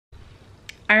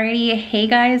Alrighty, hey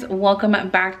guys, welcome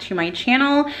back to my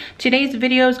channel. Today's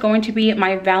video is going to be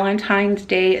my Valentine's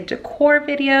Day decor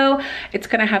video. It's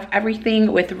gonna have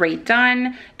everything with Rae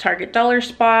Dunn, Target Dollar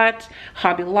Spot,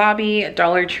 Hobby Lobby,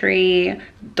 Dollar Tree,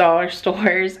 dollar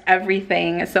stores,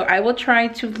 everything. So I will try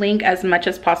to link as much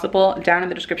as possible down in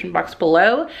the description box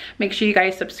below. Make sure you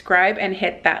guys subscribe and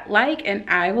hit that like, and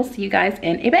I will see you guys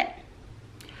in a bit.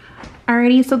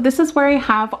 Alrighty, so this is where I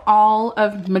have all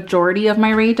of majority of my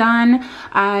Rae Dunn.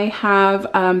 I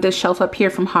have this shelf up here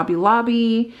from Hobby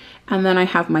Lobby, and then I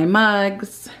have my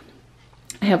mugs.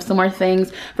 I have some more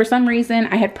things. For some reason,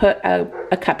 I had put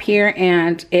a cup here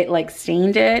and it like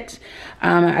stained it.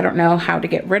 I don't know how to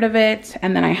get rid of it.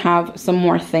 And then I have some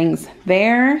more things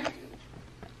there.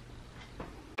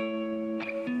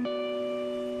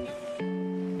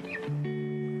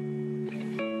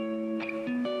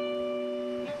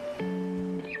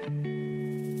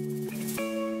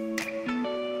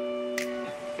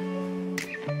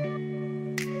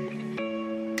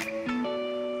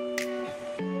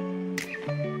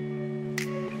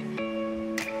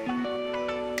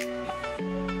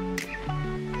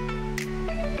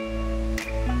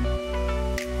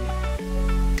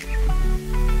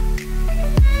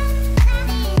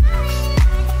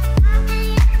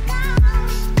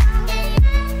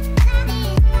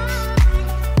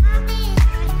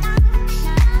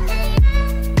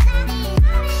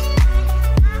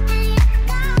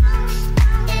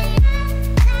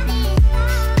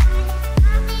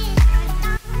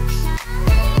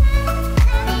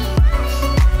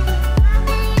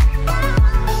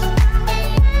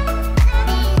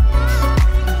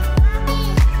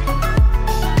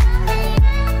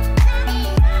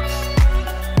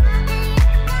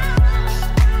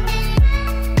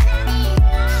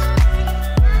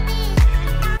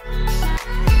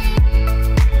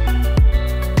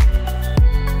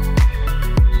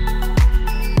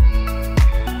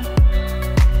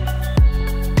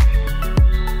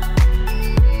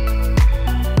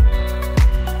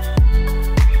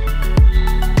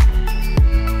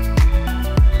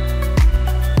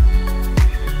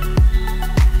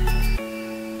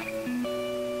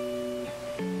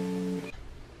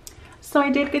 So I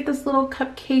did get this little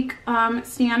cupcake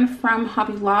stand from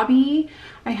Hobby Lobby.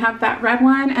 I have that red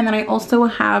one, and then I also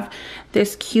have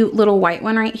this cute little white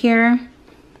one right here.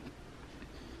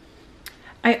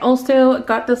 I also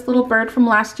got this little bird from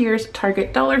last year's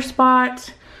Target Dollar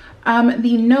Spot.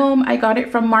 The gnome, I got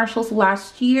it from Marshall's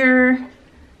last year.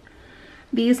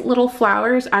 These little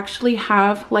flowers actually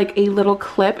have like a little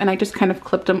clip, and I just kind of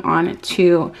clipped them on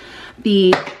to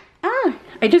the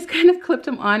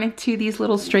these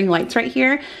little string lights right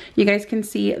here. You guys can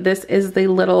see this is the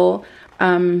little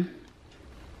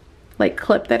like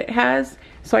clip that it has.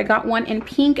 So I got one in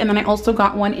pink, and then I also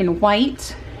got one in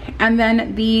white. And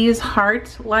then these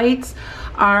heart lights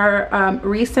are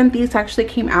recent. These actually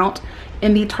came out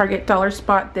in the Target Dollar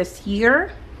Spot this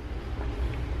year.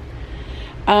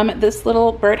 This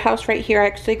little birdhouse right here, I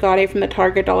actually got it from the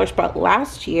Target Dollar Spot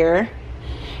last year.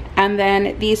 And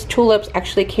then these tulips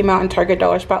actually came out in Target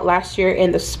Dollar Spot last year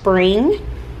in the spring.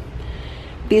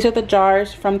 These are the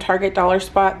jars from Target Dollar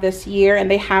Spot this year, and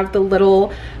they have the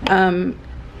little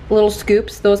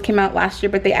scoops. Those came out last year,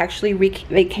 but they actually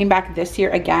they came back this year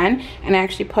again. And I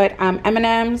actually put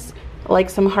M&Ms, like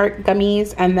some heart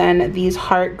gummies, and then these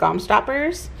heart gum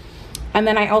stoppers. And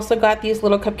then I also got these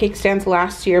little cupcake stands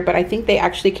last year, but I think they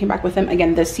actually came back with them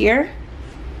again this year.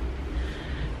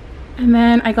 And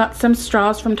then I got some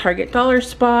straws from Target Dollar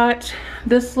Spot.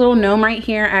 This little gnome right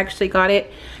here, I actually got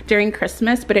it during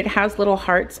Christmas, but it has little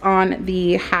hearts on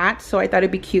the hat, so I thought it'd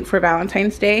be cute for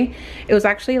Valentine's Day. It was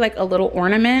actually like a little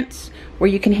ornament where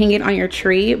you can hang it on your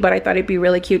tree, but I thought it'd be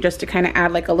really cute just to kind of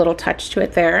add like a little touch to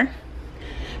it there.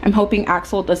 I'm hoping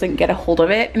Axel doesn't get a hold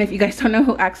of it. And if you guys don't know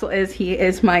who Axel is, he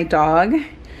is my dog.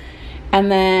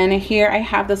 And then here I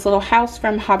have this little house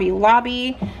from Hobby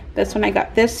Lobby. This one I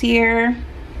got this year.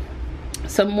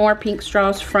 Some more pink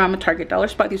straws from Target Dollar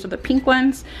Spot. These are the pink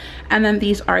ones, and then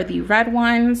these are the red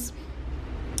ones,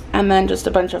 and then just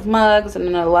a bunch of mugs, and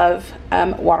then a Love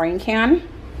watering can.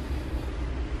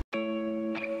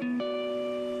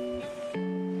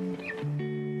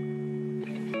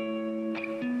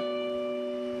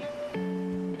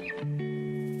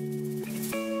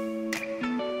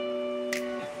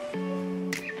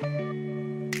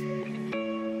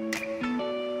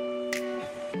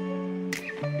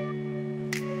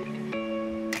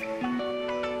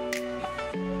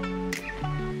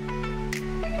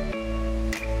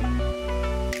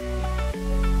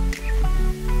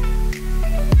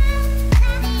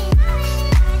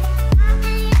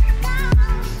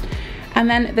 And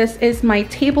then this is my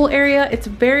table area. It's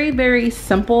very, very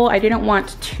simple. I didn't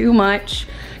want too much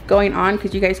going on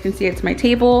because you guys can see it's my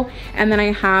table. And then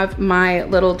I have my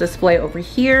little display over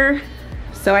here.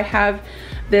 So I have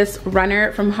this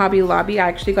runner from Hobby Lobby. I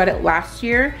actually got it last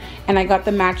year, and I got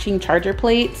the matching charger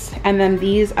plates. And then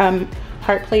these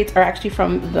heart plates are actually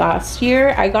from last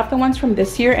year. I got the ones from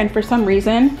this year, and for some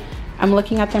reason, I'm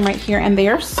looking at them right here and they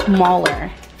are smaller.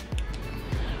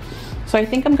 So I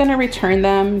think I'm gonna return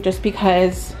them just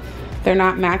because they're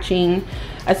not matching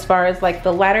as far as like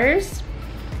the letters.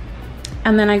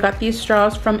 And then I got these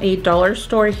straws from a dollar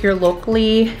store here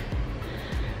locally.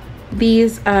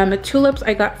 These tulips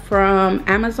I got from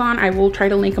Amazon. I will try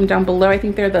to link them down below. I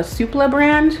think they're the Supla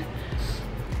brand.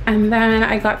 And then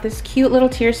I got this cute little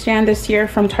tier stand this year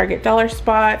from Target Dollar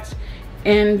Spot.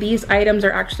 And these items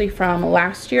are actually from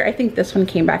last year. I think this one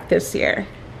came back this year.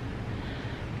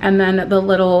 And then the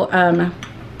little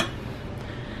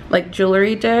like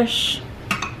jewelry dish.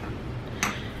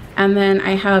 And then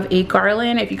I have a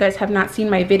garland. If you guys have not seen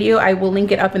my video, I will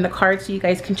link it up in the card so you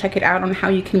guys can check it out on how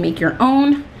you can make your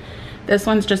own. This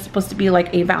one's just supposed to be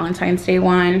like a Valentine's Day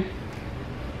one.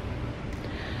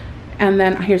 And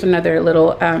then here's another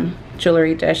little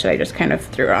jewelry dish that I just kind of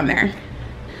threw on there.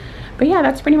 But yeah,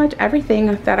 that's pretty much everything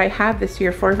that I have this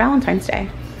year for Valentine's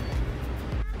Day.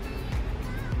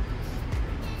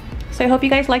 So I hope you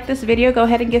guys liked this video. Go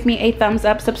ahead and give me a thumbs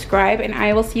up, subscribe, and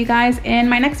I will see you guys in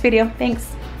my next video.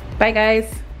 Thanks. Bye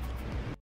guys.